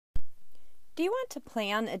Do you want to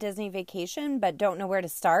plan a Disney vacation but don't know where to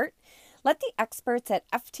start? Let the experts at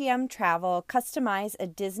FTM Travel customize a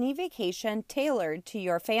Disney vacation tailored to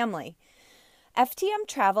your family. FTM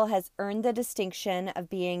Travel has earned the distinction of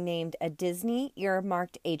being named a Disney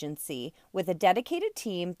earmarked agency with a dedicated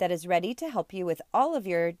team that is ready to help you with all of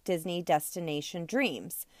your Disney destination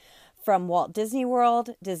dreams. From Walt Disney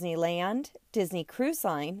World, Disneyland, Disney Cruise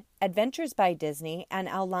Line, Adventures by Disney, and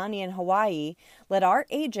Aulani in Hawaii, let our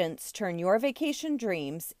agents turn your vacation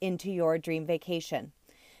dreams into your dream vacation.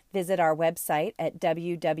 Visit our website at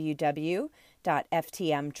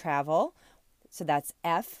www.ftmtravel. So that's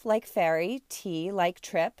F like fairy, T like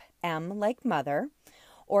trip, M like mother,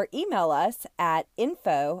 or email us at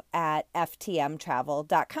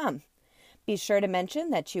info@ftmtravel.com. Be sure to mention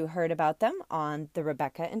that you heard about them on the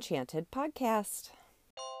Rebecca Enchanted podcast.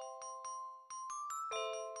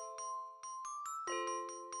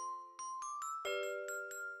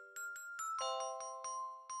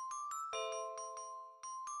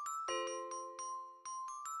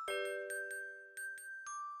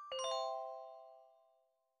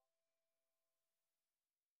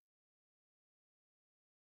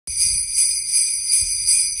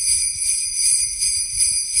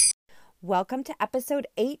 Welcome to episode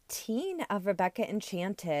 18 of Rebecca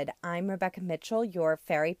Enchanted. I'm Rebecca Mitchell, your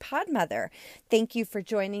fairy podmother. Thank you for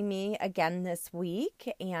joining me again this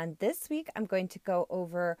week. And this week I'm going to go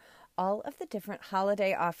over all of the different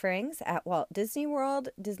holiday offerings at Walt Disney World,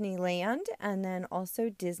 Disneyland, and then also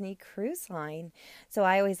Disney Cruise Line. So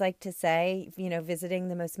I always like to say, visiting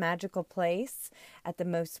the most magical place at the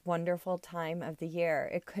most wonderful time of the year.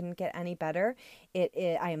 It couldn't get any better.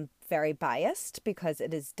 I am very biased because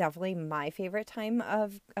it is definitely my favorite time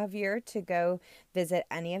of year to go visit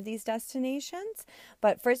any of these destinations.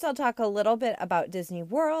 But first I'll talk a little bit about Disney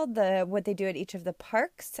World, what they do at each of the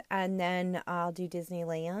parks, and then I'll do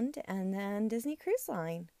Disneyland and then Disney Cruise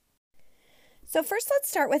Line. So first, let's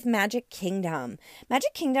start with Magic Kingdom.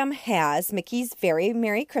 Magic Kingdom has Mickey's Very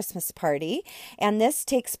Merry Christmas Party, and this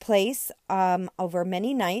takes place over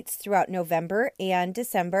many nights throughout November and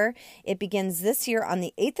December. It begins this year on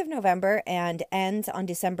the 8th of November and ends on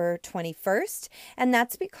December 21st, and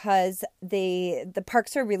that's because the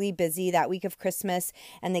parks are really busy that week of Christmas,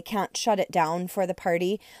 and they can't shut it down for the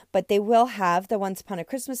party, but they will have the Once Upon a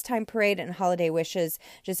Christmas Time Parade and Holiday Wishes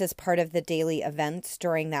just as part of the daily events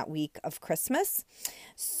during that week of Christmas.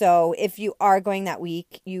 So if you are going that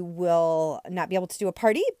week, you will not be able to do a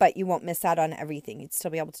party, but you won't miss out on everything. You'd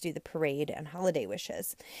still be able to do the parade and holiday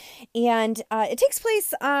wishes. And it takes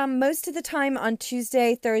place most of the time on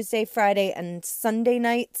Tuesday, Thursday, Friday, and Sunday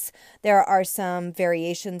nights. There are some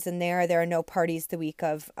variations in there. There are no parties the week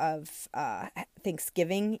of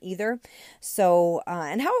Thanksgiving either. So,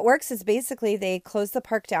 and how it works is basically they close the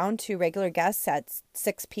park down to regular guests at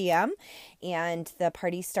 6 p.m. and the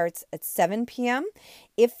party starts at 7 p.m.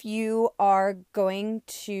 If you are going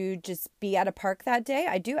to just be at a park that day,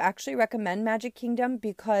 I do actually recommend Magic Kingdom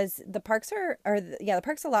because the parks the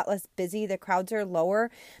park's a lot less busy. The crowds are lower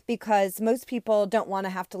because most people don't want to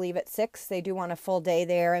have to leave at 6. They do want a full day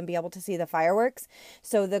there and be able to see the fireworks.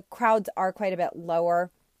 So the crowds are quite a bit lower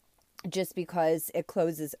just because it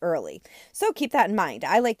closes early. So keep that in mind.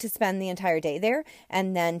 I like to spend the entire day there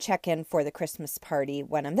and then check in for the Christmas party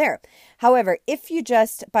when I'm there. However, if you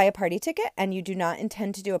just buy a party ticket and you do not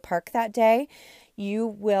intend to do a park that day, you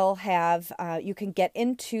will have, you can get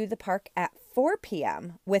into the park at 4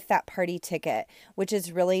 p.m. with that party ticket, which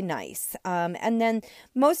is really nice. And then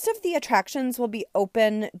most of the attractions will be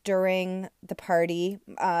open during the party.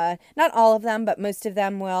 Not all of them, but most of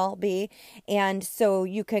them will be. And so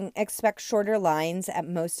you can expect shorter lines at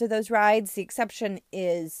most of those rides. The exception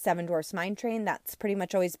is Seven Dwarfs Mine Train. That's pretty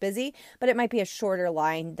much always busy, but it might be a shorter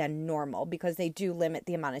line than normal because they do limit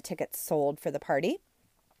the amount of tickets sold for the party.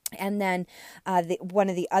 And then one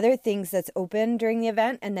of the other things that's open during the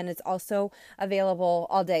event, and then it's also available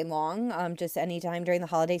all day long, just anytime during the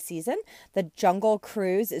holiday season, the Jungle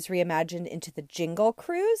Cruise is reimagined into the Jingle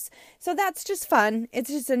Cruise. So that's just fun. It's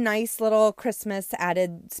just a nice little Christmas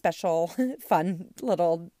added special fun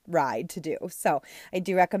little ride to do. So I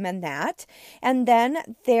do recommend that. And then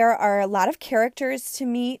there are a lot of characters to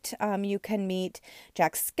meet. You can meet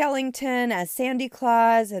Jack Skellington as Sandy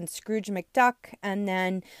Claus and Scrooge McDuck. And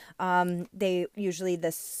then the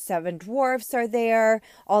Seven Dwarfs are there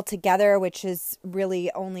all together, which is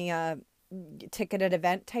really only a ticketed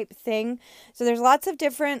event type thing. So there's lots of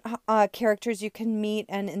different characters you can meet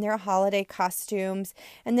and in their holiday costumes.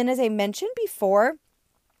 And then as I mentioned before,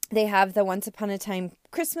 they have the Once Upon a Time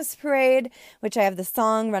Christmas Parade, which I have the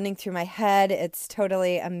song running through my head. It's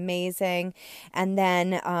totally amazing. And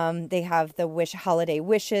then they have the Holiday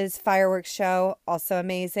Wishes fireworks show, also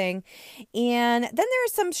amazing. And then there are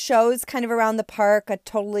some shows kind of around the park, a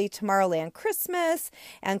Totally Tomorrowland Christmas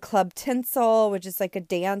and Club Tinsel, which is like a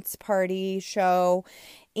dance party show.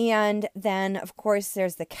 And then, of course,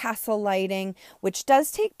 there's the castle lighting, which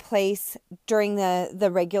does take place during the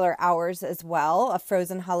regular hours as well, a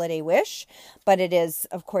Frozen Holiday Wish. But it is,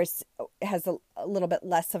 of course, has a little bit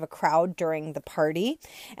less of a crowd during the party.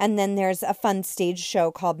 And then there's a fun stage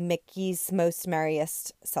show called Mickey's Most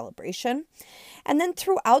Merriest Celebration. And then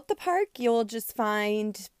throughout the park, you'll just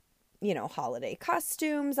find holiday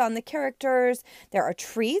costumes on the characters. There are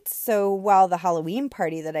treats. So while the Halloween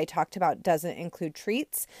party that I talked about doesn't include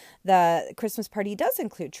treats, the Christmas party does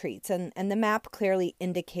include treats. And the map clearly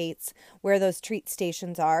indicates where those treat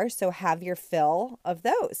stations are. So have your fill of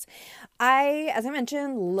those. As I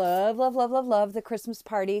mentioned, love the Christmas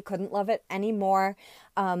party. Couldn't love it anymore.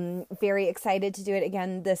 Very excited to do it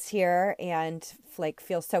again this year, and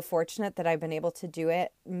feel so fortunate that I've been able to do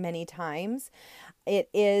it many times. It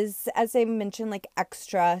is, as I mentioned,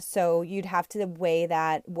 extra, so you'd have to weigh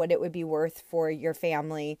that, what it would be worth for your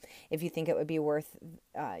family, if you think it would be worth,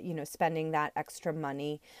 spending that extra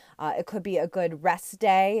money. It could be a good rest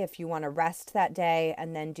day if you want to rest that day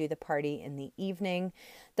and then do the party in the evening.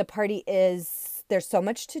 The party there's so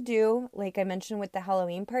much to do, like I mentioned with the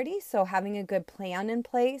Halloween party, so having a good plan in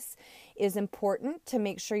place is important to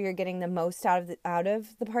make sure you're getting the most out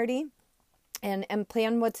of the party. And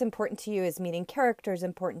plan what's important to you. Is meeting characters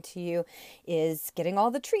important to you? Is getting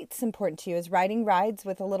all the treats important to you? Is riding rides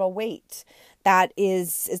with a little wait?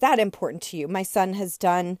 Is that important to you? My son has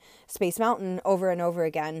done Space Mountain over and over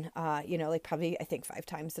again, probably I think 5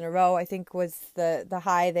 times in a row, I think was the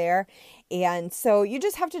high there. And so you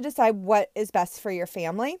just have to decide what is best for your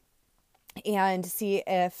family and see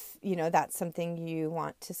if, that's something you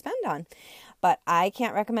want to spend on. But I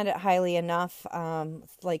can't recommend it highly enough.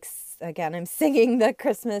 Again, I'm singing the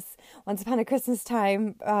Once Upon a Christmas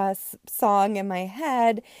Time song in my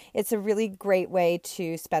head. It's a really great way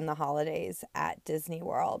to spend the holidays at Disney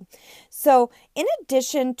World. So in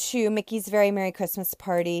addition to Mickey's Very Merry Christmas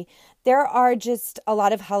Party, there are just a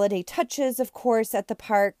lot of holiday touches, of course, at the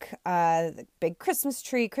park. The big Christmas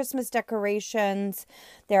tree, Christmas decorations.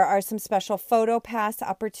 There are some special photo pass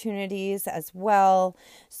opportunities as well.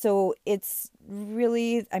 So it's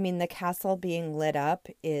really, the castle being lit up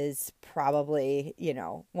is probably,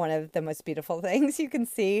 one of the most beautiful things you can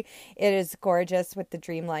see. It is gorgeous with the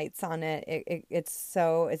dream lights on it.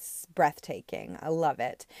 It's breathtaking. I love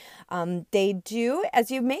it. They do, as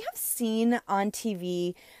you may have seen on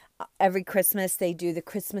TV, every Christmas they do the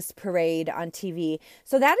Christmas Parade on TV.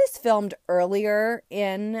 So that is filmed earlier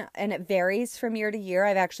and it varies from year to year.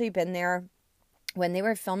 I've actually been there when they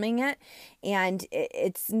were filming it, and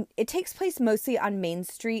it takes place mostly on Main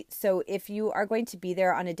Street. So if you are going to be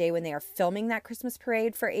there on a day when they are filming that Christmas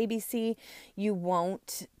Parade for ABC, you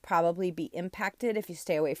won't probably be impacted if you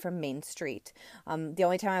stay away from Main Street. The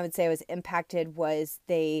only time I would say I was impacted was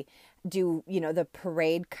they do, the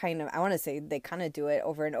parade I want to say they kind of do it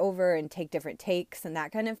over and over and take different takes and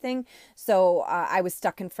that kind of thing. So I was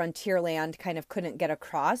stuck in Frontierland, kind of couldn't get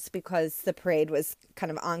across because the parade was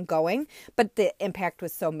kind of ongoing, but the impact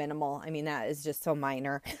was so minimal. That is just so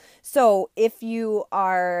minor. So if you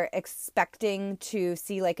are expecting to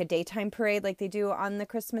see a daytime parade like they do on the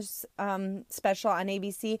Christmas special on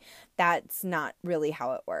ABC, that's not really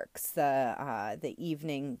how it works.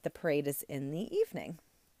 The parade is in the evening.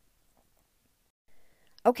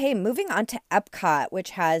 Okay, moving on to Epcot,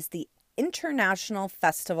 which has the International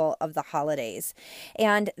Festival of the Holidays.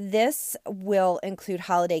 And this will include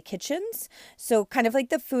holiday kitchens. So kind of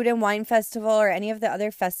like the Food and Wine Festival or any of the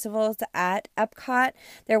other festivals at Epcot,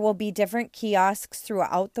 there will be different kiosks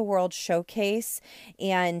throughout the World Showcase.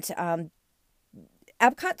 And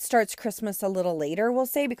Epcot starts Christmas a little later, we'll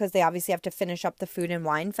say, because they obviously have to finish up the Food and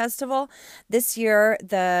Wine Festival. This year,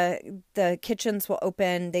 the kitchens will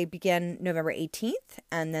open, they begin November 18th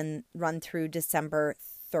and then run through December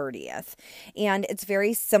 30th. And it's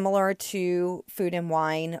very similar to Food and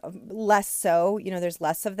Wine, less so, there's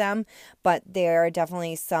less of them, but there are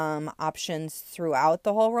definitely some options throughout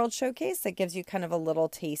the whole World Showcase that gives you kind of a little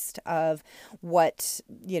taste of what,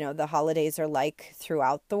 the holidays are like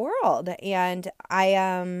throughout the world. And I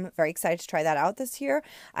am very excited to try that out this year.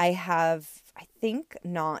 I think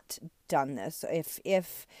not done this.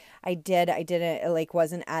 If I did, it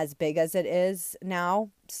wasn't as big as it is now.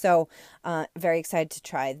 So very excited to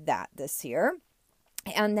try that this year.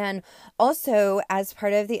 And then also, as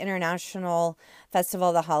part of the International Festival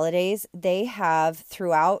of the Holidays, they have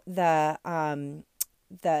throughout the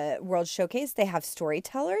World Showcase, they have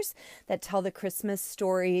storytellers that tell the Christmas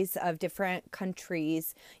stories of different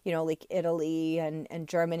countries, like Italy and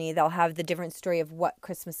Germany. They'll have the different story of what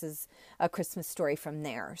Christmas is, a Christmas story from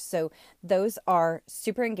there. So those are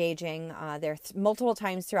super engaging. They're multiple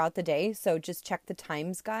times throughout the day. So just check the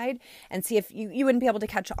Times Guide and see if you wouldn't be able to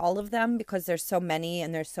catch all of them because there's so many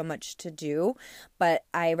and there's so much to do. But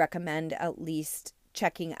I recommend at least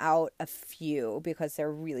checking out a few because they're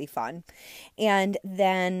really fun. And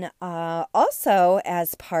then also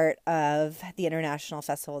as part of the International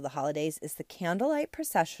Festival of the Holidays is the Candlelight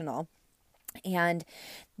Processional. And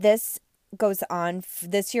this goes on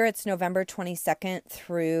this year. It's November 22nd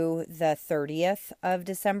through the 30th of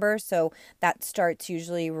December. So that starts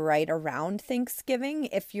usually right around Thanksgiving.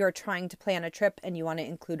 If you're trying to plan a trip and you want to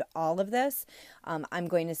include all of this, I'm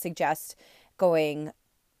going to suggest going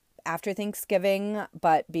after Thanksgiving,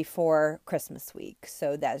 but before Christmas week.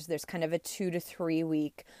 So there's kind of a 2 to 3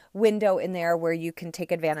 week window in there where you can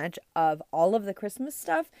take advantage of all of the Christmas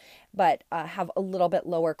stuff, but have a little bit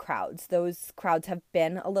lower crowds. Those crowds have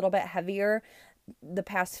been a little bit heavier the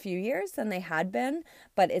past few years than they had been,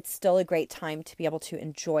 but it's still a great time to be able to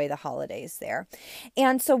enjoy the holidays there.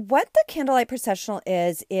 And so what the Candlelight Processional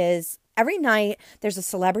is every night there's a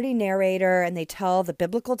celebrity narrator and they tell the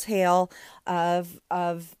biblical tale of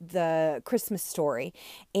the Christmas story.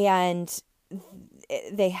 And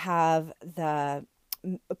they have the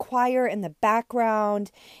choir in the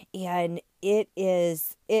background, and it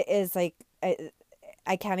is like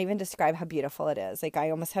I can't even describe how beautiful it is. Like I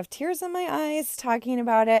almost have tears in my eyes talking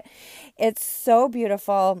about it. It's so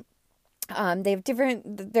beautiful. They have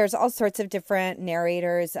there's all sorts of different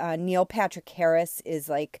narrators. Neil Patrick Harris is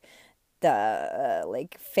like the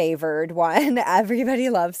favored one. Everybody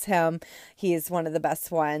loves him. He's one of the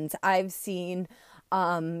best ones. I've seen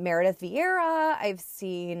Meredith Vieira. I've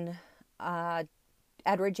seen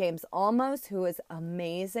Edward James Olmos, who is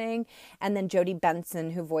amazing, and then Jodie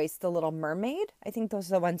Benson, who voiced the Little Mermaid. I think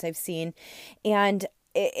those are the ones I've seen, and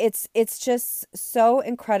it's just so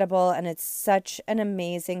incredible, and it's such an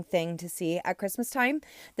amazing thing to see at Christmas time.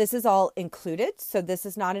 This is all included, so this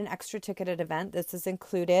is not an extra ticketed event. This is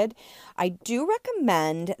included. I do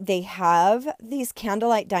recommend they have these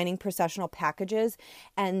candlelight dining processional packages,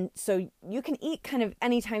 and so you can eat kind of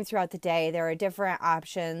anytime throughout the day. There are different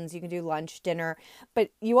options. You can do lunch, dinner, but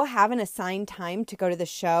you will have an assigned time to go to the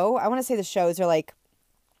show. I want to say the shows are like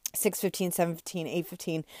 6:15, 7:15,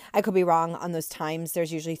 8:15. I could be wrong on those times.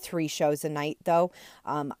 There's usually 3 shows a night, though.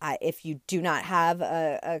 If you do not have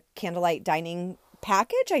a candlelight dining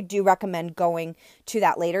package, I do recommend going to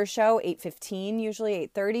that later show, 8:15, usually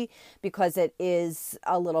 8:30, because it is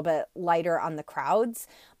a little bit lighter on the crowds.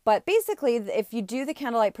 But basically, if you do the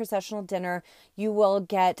candlelight processional dinner, you will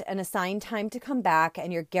get an assigned time to come back,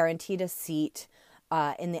 and you're guaranteed a seat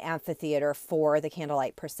in the amphitheater for the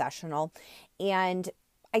candlelight processional. And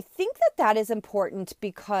I think that is important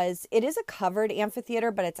because it is a covered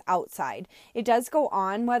amphitheater, but it's outside. It does go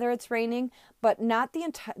on whether it's raining, but not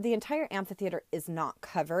the entire amphitheater is not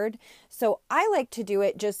covered. So I like to do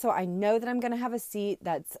it just so I know that I'm going to have a seat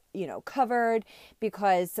that's, covered,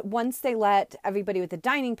 because once they let everybody with the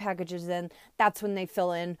dining packages in, that's when they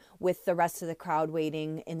fill in with the rest of the crowd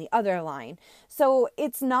waiting in the other line. So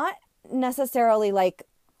it's not necessarily like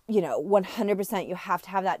 100% you have to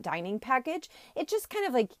have that dining package. It just kind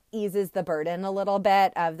of like eases the burden a little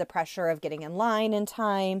bit of the pressure of getting in line in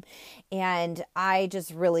time. And I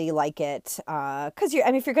just really like it because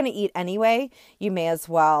if you're going to eat anyway, you may as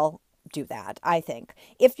well do that, I think.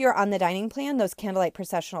 If you're on the dining plan, those candlelight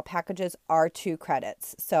processional packages are 2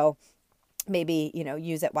 credits. So maybe,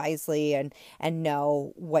 use it wisely and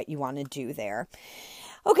know what you want to do there.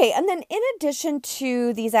 Okay, and then in addition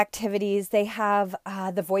to these activities, they have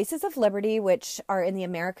the Voices of Liberty, which are in the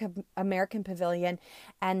American Pavilion,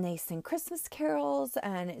 and they sing Christmas carols,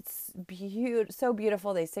 and it's so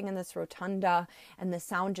beautiful. They sing in this rotunda, and the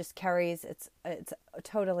sound just carries. It's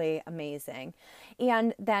totally amazing.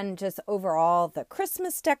 And then just overall, the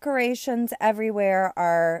Christmas decorations everywhere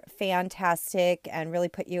are fantastic and really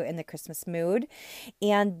put you in the Christmas mood.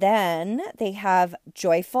 And then they have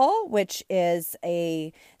Joyful, which is a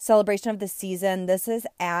celebration of the season. This is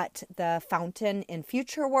at the fountain in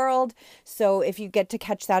Future World. So if you get to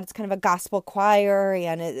catch that, it's kind of a gospel choir,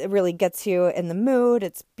 and it really gets you in the mood.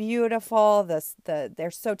 It's beautiful.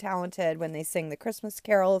 They're so talented when they sing the Christmas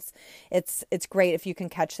carols. It's great if you can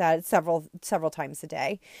catch that several times a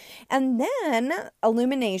day. And then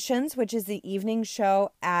Illuminations, which is the evening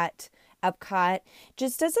show at Epcot,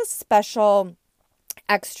 just does a special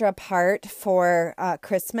extra part for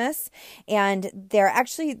Christmas, and they're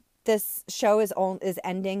actually this show is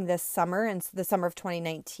ending this summer, and the summer of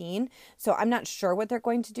 2019. So I'm not sure what they're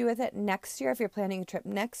going to do with it next year if you're planning a trip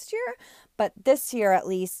next year. But this year, at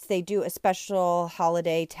least, they do a special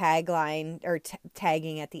holiday tagline or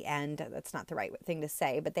tagging at the end. That's not the right thing to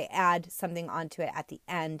say, but they add something onto it at the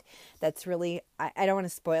end that's really, I don't want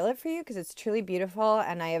to spoil it for you because it's truly beautiful.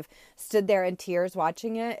 And I have stood there in tears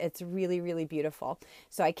watching it. It's really, really beautiful.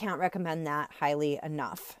 So I can't recommend that highly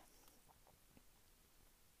enough.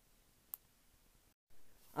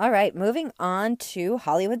 All right, moving on to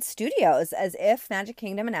Hollywood Studios. As if Magic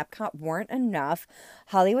Kingdom and Epcot weren't enough,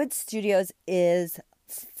 Hollywood Studios is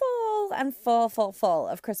full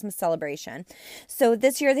of Christmas celebration. So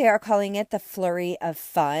this year they are calling it the Flurry of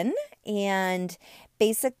Fun. And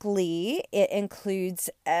basically it includes,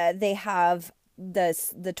 they have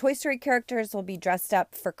the Toy Story characters will be dressed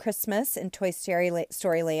up for Christmas in Toy Story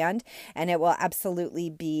Land. And it will absolutely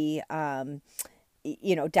be,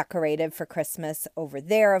 decorated for Christmas over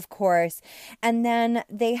there, of course. And then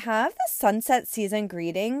they have the Sunset Season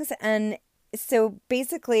greetings. And so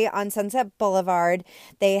basically on Sunset Boulevard,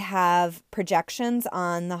 they have projections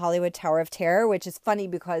on the Hollywood Tower of Terror, which is funny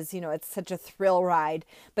because, it's such a thrill ride.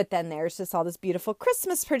 But then there's just all this beautiful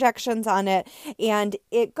Christmas projections on it. And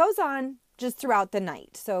it goes on just throughout the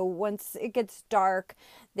night. So once it gets dark,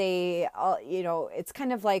 they, it's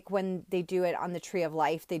kind of like when they do it on the Tree of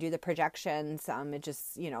Life, they do the projections. It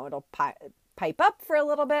just, it'll pipe up for a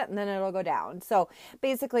little bit and then it'll go down. So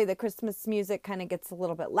basically the Christmas music kind of gets a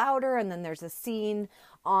little bit louder, and then there's a scene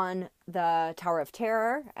on the Tower of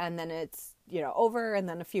Terror, and then it's, over, and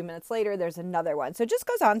then a few minutes later there's another one. So it just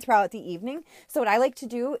goes on throughout the evening. So what I like to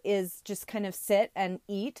do is just kind of sit and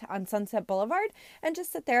eat on Sunset Boulevard and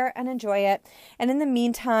just sit there and enjoy it. And in the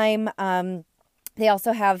meantime, they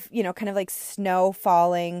also have, kind of like snow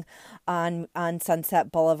falling on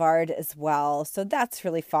Sunset Boulevard as well. So that's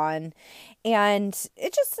really fun. And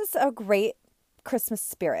it just is a great Christmas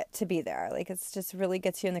spirit to be there. Like, it's just really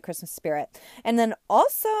gets you in the Christmas spirit. And then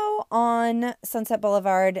also on Sunset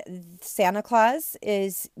Boulevard, Santa Claus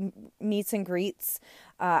is meets and greets.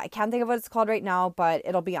 I can't think of what it's called right now, but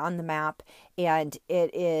it'll be on the map. And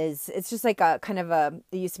it's just like a kind of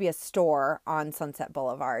it used to be a store on Sunset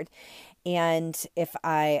Boulevard. And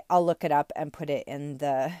I'll look it up and put it in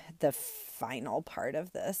the final part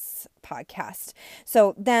of this podcast.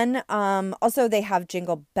 So then also they have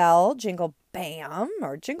Jingle Bell, Jingle Bam,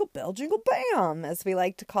 or Jingle Bell, Jingle Bam, as we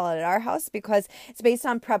like to call it at our house, because it's based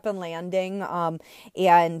on Prep and Landing,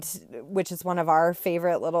 and which is one of our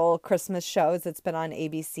favorite little Christmas shows. It's been on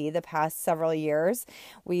ABC the past several years.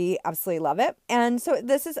 We absolutely love it. And so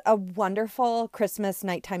this is a wonderful Christmas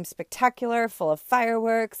nighttime spectacular full of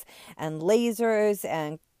fireworks and lasers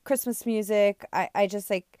and Christmas music. I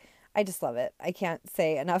just love it. I can't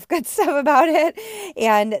say enough good stuff about it.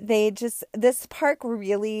 And this park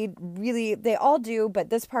really, really, they all do, but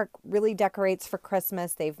this park really decorates for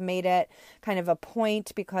Christmas. They've made it kind of a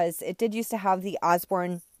point because it did used to have the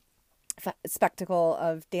Osborne spectacle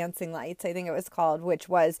of dancing lights, I think it was called, which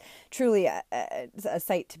was truly a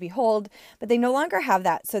sight to behold, but they no longer have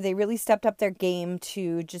that. So they really stepped up their game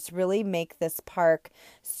to just really make this park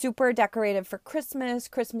super decorated for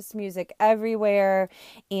Christmas music everywhere.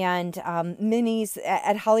 And minis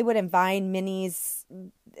at Hollywood and Vine, minis,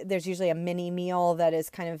 there's usually a mini meal that is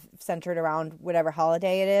kind of centered around whatever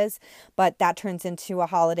holiday it is, but that turns into a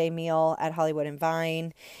holiday meal at Hollywood and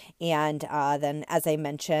Vine. And then, as I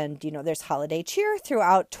mentioned, there's holiday cheer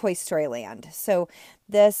throughout Toy Story Land. So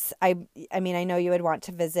this, I mean, I know you would want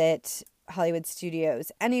to visit Hollywood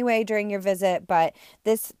Studios anyway during your visit, but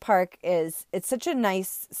this park it's such a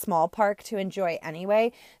nice small park to enjoy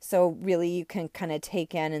anyway. So really you can kind of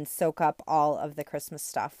take in and soak up all of the Christmas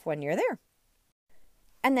stuff when you're there.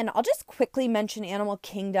 And then I'll just quickly mention Animal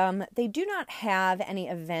Kingdom. They do not have any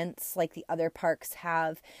events like the other parks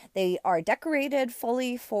have. They are decorated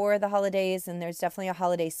fully for the holidays, and there's definitely a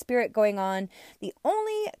holiday spirit going on. The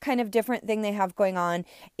only kind of different thing they have going on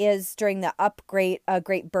is during the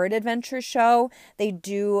Great Bird Adventure show. They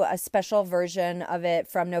do a special version of it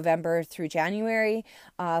from November through January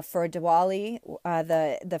for Diwali,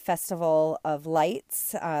 the Festival of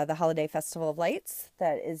Lights, the holiday Festival of Lights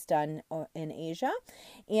that is done in Asia.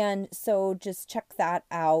 And so just check that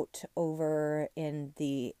out over in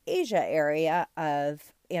the Asia area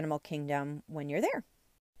of Animal Kingdom when you're there.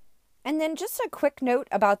 And then just a quick note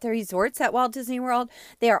about the resorts at Walt Disney World.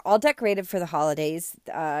 They are all decorated for the holidays,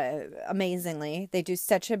 amazingly. They do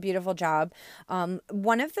such a beautiful job.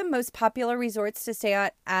 One of the most popular resorts to stay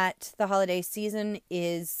at the holiday season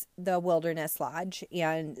is the Wilderness Lodge.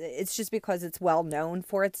 And it's just because it's well known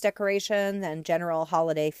for its decoration and general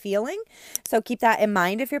holiday feeling. So keep that in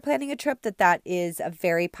mind if you're planning a trip, that is a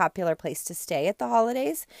very popular place to stay at the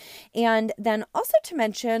holidays. And then also to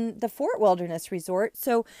mention the Fort Wilderness Resort.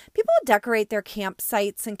 So people decorate their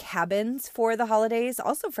campsites and cabins for the holidays,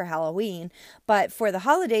 also for Halloween, but for the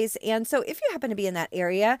holidays. And so if you happen to be in that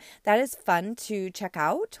area, that is fun to check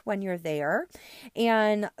out when you're there.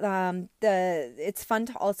 And it's fun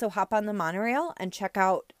to also hop on the monorail and check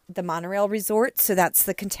out the monorail resort. So that's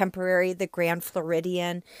the Contemporary, the Grand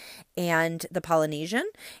Floridian, and the Polynesian.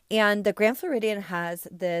 And the Grand Floridian has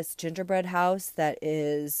this gingerbread house that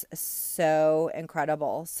is so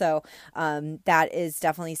incredible. So that is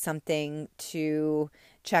definitely something to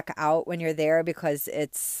check out when you're there, because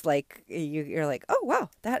it's like you're like, oh wow,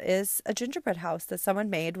 that is a gingerbread house that someone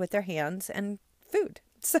made with their hands and food.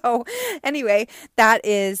 So anyway, that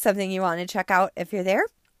is something you want to check out if you're there.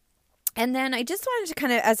 And then I just wanted to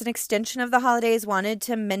kind of, as an extension of the holidays, wanted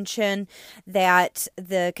to mention that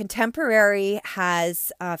the Contemporary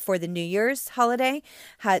has, for the New Year's holiday,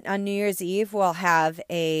 on New Year's Eve, we'll have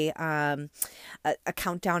a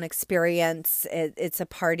countdown experience. It's a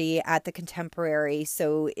party at the Contemporary.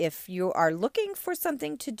 So if you are looking for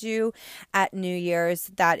something to do at New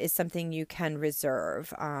Year's, that is something you can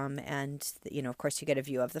reserve. And, of course, you get a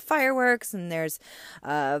view of the fireworks, and there's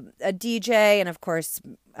a DJ, and, of course,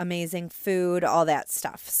 amazing food, all that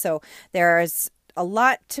stuff. So there's a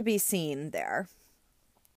lot to be seen there.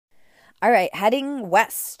 All right, heading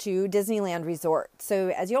west to Disneyland Resort. So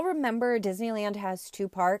as you'll remember, Disneyland has two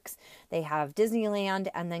parks. They have Disneyland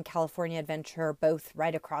and then California Adventure, both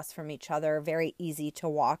right across from each other, very easy to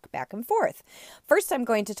walk back and forth. First, I'm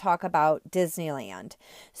going to talk about Disneyland.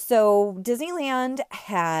 So Disneyland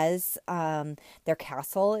has, their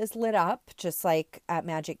castle is lit up, just like at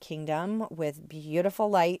Magic Kingdom, with beautiful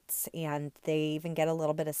lights, and they even get a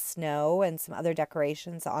little bit of snow and some other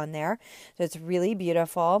decorations on there. So it's really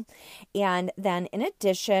beautiful. And then in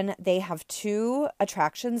addition, they have two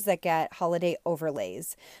attractions that get holiday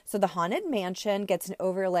overlays. So the Haunted Mansion gets an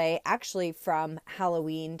overlay actually from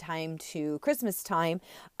Halloween time to Christmas time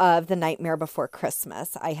of The Nightmare Before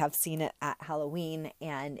Christmas. I have seen it at Halloween,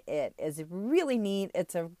 and it is really neat.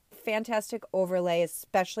 It's a fantastic overlay,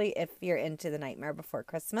 especially if you're into The Nightmare Before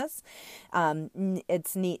Christmas.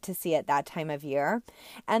 It's neat to see it that time of year.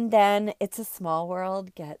 And then It's a Small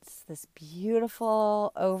World gets this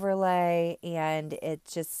beautiful overlay, and it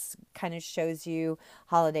just kind of shows you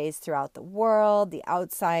holidays throughout the world. The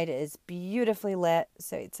outside is beautifully lit,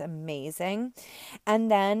 so it's amazing.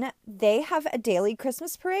 And then they have a daily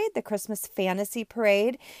Christmas parade, the Christmas Fantasy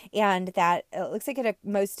Parade, and that it looks like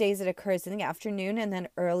most days it occurs in the afternoon and then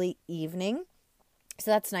early evening. So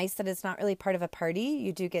that's nice that it's not really part of a party.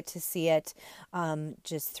 You do get to see it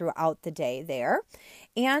just throughout the day there.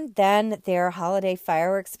 And then their holiday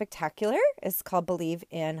fireworks spectacular is called Believe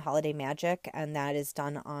in Holiday Magic, and that is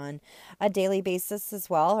done on a daily basis as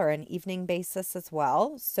well, or an evening basis as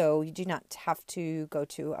well. So you do not have to go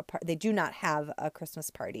to they do not have a Christmas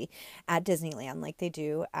party at Disneyland like they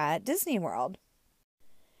do at Disney World.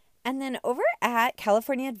 And then over at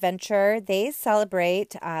California Adventure, they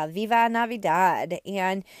celebrate Viva Navidad.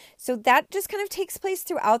 And so that just kind of takes place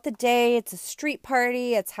throughout the day. It's a street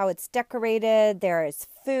party. It's how it's decorated. There is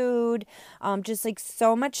food, just like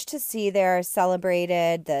so much to see there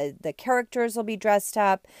celebrated. The characters will be dressed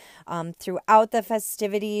up throughout the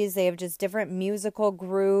festivities. They have just different musical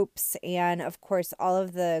groups. And of course, all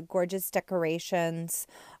of the gorgeous decorations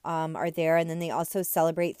are there. And then they also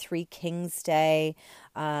celebrate Three Kings Day.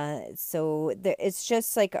 So it's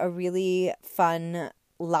just like a really fun,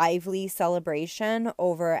 lively celebration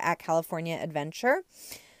over at California Adventure.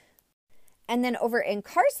 And then over in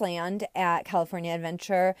Cars Land at California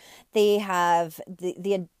Adventure, they have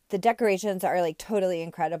the decorations are like totally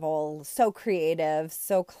incredible, so creative,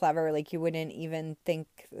 so clever. Like you wouldn't even think,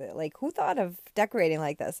 like, who thought of decorating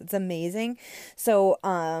like this? It's amazing. So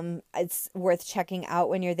it's worth checking out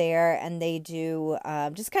when you're there. And they do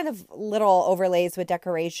just kind of little overlays with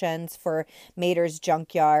decorations for Mater's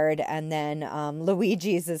Junkyard, and then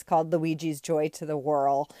Luigi's is called Luigi's Joy to the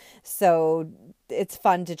Whirl. So it's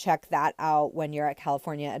fun to check that out when you're at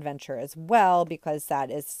California Adventure as well, because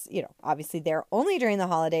that is, obviously there only during the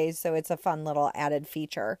holidays. So it's a fun little added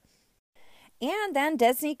feature. And then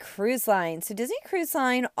Disney Cruise Line. So Disney Cruise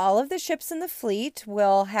Line, all of the ships in the fleet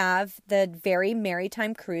will have the very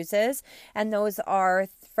maritime cruises. And those are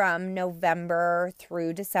from November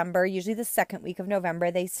through December. Usually the second week of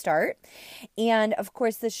November they start. And of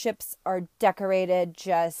course the ships are decorated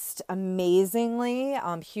just amazingly.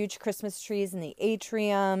 Huge Christmas trees in the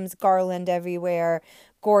atriums, garland everywhere.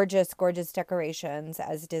 Gorgeous, gorgeous decorations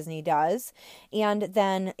as Disney does. And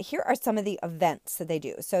then here are some of the events that they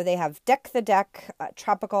do. So they have Deck the Deck,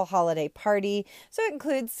 tropical holiday party. So it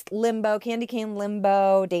includes limbo, candy cane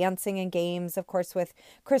limbo, dancing and games, of course, with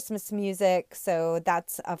Christmas music. So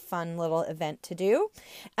that's a fun little event to do.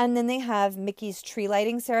 And then they have Mickey's tree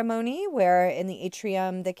lighting ceremony, where in the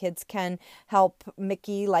atrium, the kids can help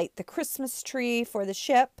Mickey light the Christmas tree for the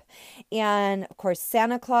ship. And of course,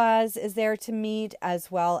 Santa Claus is there to meet, as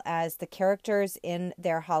well as the characters in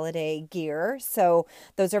their holiday gear. So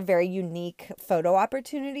those are very unique photo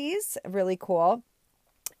opportunities. Really cool.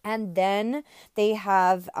 And then they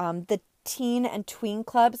have the teen and tween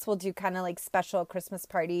clubs will do kind of like special Christmas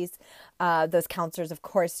parties. Those counselors, of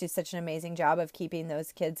course, do such an amazing job of keeping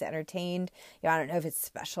those kids entertained. I don't know if it's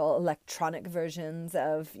special electronic versions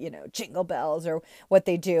of, Jingle Bells or what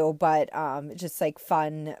they do, but just like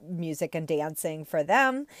fun music and dancing for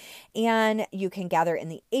them. And you can gather in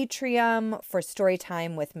the atrium for story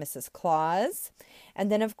time with Mrs. Claus.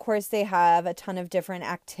 And then, of course, they have a ton of different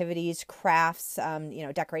activities, crafts,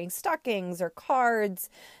 decorating stockings or cards,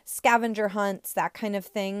 scavenger hunts, that kind of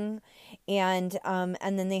thing. And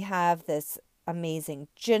then they have this amazing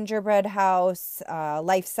gingerbread house,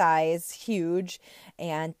 life size, huge,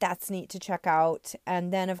 and that's neat to check out.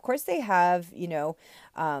 And then, of course, they have,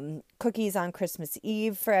 cookies on Christmas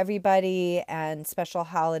Eve for everybody, and special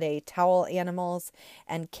holiday towel animals,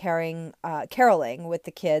 and caroling with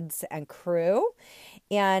the kids and crew.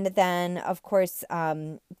 And then, of course,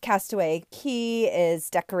 Castaway Cay is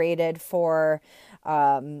decorated for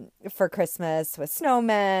Christmas with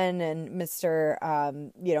snowmen and Mr.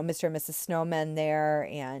 and Mrs. Snowman there,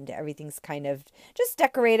 and everything's kind of just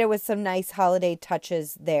decorated with some nice holiday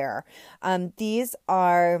touches there. These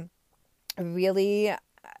are really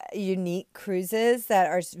unique cruises that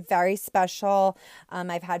are very special.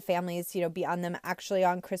 I've had families, be on them actually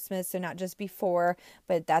on Christmas, so not just before,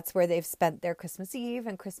 but that's where they've spent their Christmas Eve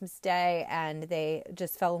and Christmas Day, and they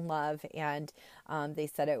just fell in love, and they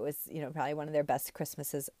said it was, probably one of their best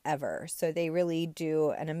Christmases ever. So they really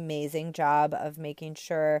do an amazing job of making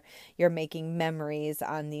sure you're making memories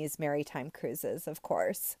on these maritime cruises, of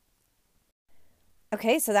course.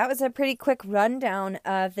 Okay, so that was a pretty quick rundown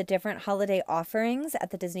of the different holiday offerings at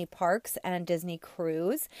the Disney parks and Disney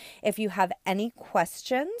Cruise. If you have any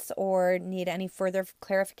questions or need any further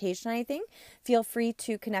clarification on anything, feel free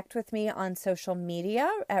to connect with me on social media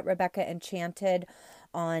at Rebecca Enchanted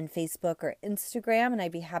on Facebook or Instagram, and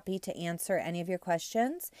I'd be happy to answer any of your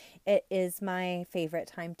questions. It is my favorite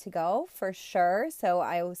time to go, for sure, so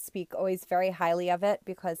I will speak always very highly of it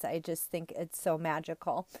because I just think it's so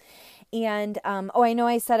magical. And, I know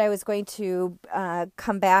I said I was going to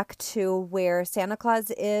come back to where Santa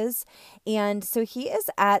Claus is, and so he is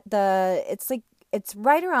at it's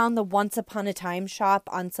right around the Once Upon a Time shop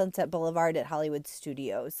on Sunset Boulevard at Hollywood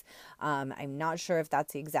Studios. I'm not sure if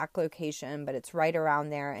that's the exact location, but it's right around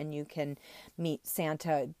there, and you can meet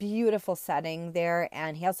Santa. Beautiful setting there,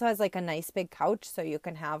 and he also has like a nice big couch, so you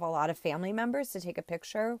can have a lot of family members to take a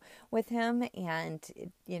picture with him, and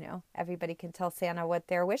everybody can tell Santa what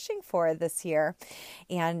they're wishing for this year,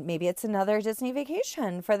 and maybe it's another Disney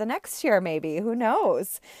vacation for the next year, maybe, who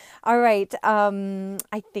knows. All right,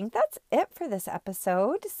 I think that's it for this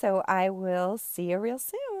episode, so I will see you real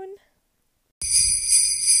soon.